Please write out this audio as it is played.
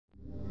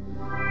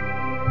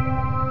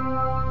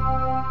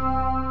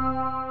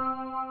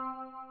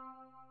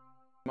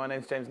My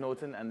name's James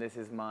Norton, and this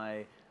is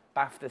my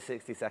BAFTA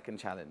 60-second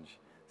challenge,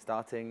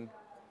 starting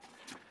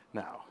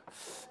now.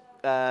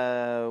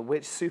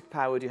 Which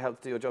superpower would you help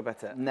to do your job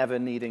better? Never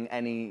needing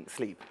any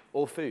sleep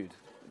or food.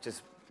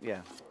 Just,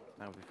 yeah,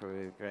 that would be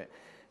probably great.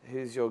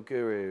 Who's your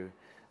guru?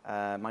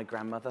 My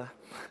grandmother.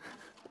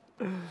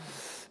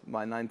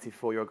 My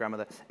 94-year-old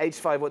grandmother. Age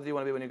 5, what do you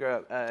want to be when you grow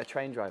up? A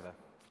train driver.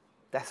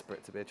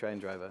 Desperate to be a train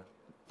driver.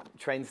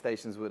 Train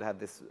stations would have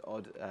this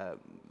odd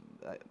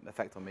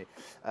effect on me.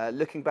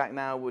 Looking back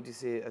now, would you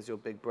see it as your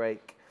big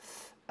break?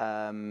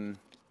 It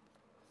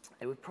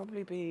would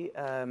probably be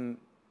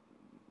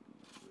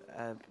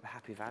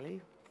Happy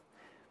Valley.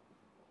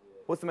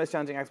 What's the most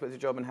challenging aspect of your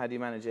job and how do you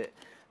manage it?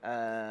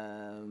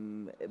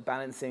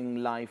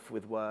 Balancing life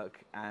with work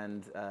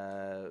and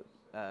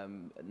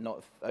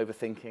not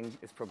overthinking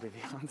is probably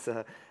the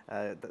answer.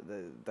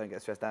 Don't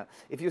get stressed out.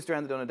 If you were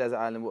stranded on a desert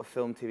island, what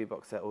film, TV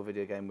box set or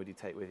video game would you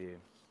take with you?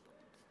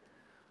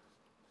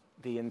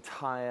 The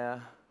entire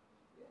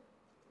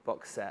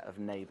box set of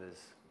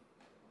Neighbours.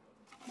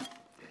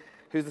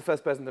 Who's the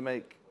first person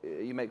to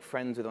you make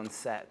friends with on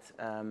set?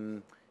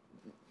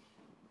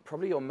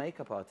 Probably your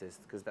makeup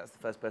artist, because that's the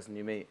first person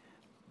you meet.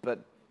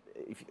 But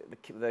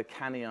the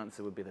canny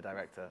answer would be the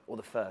director, or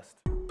the first.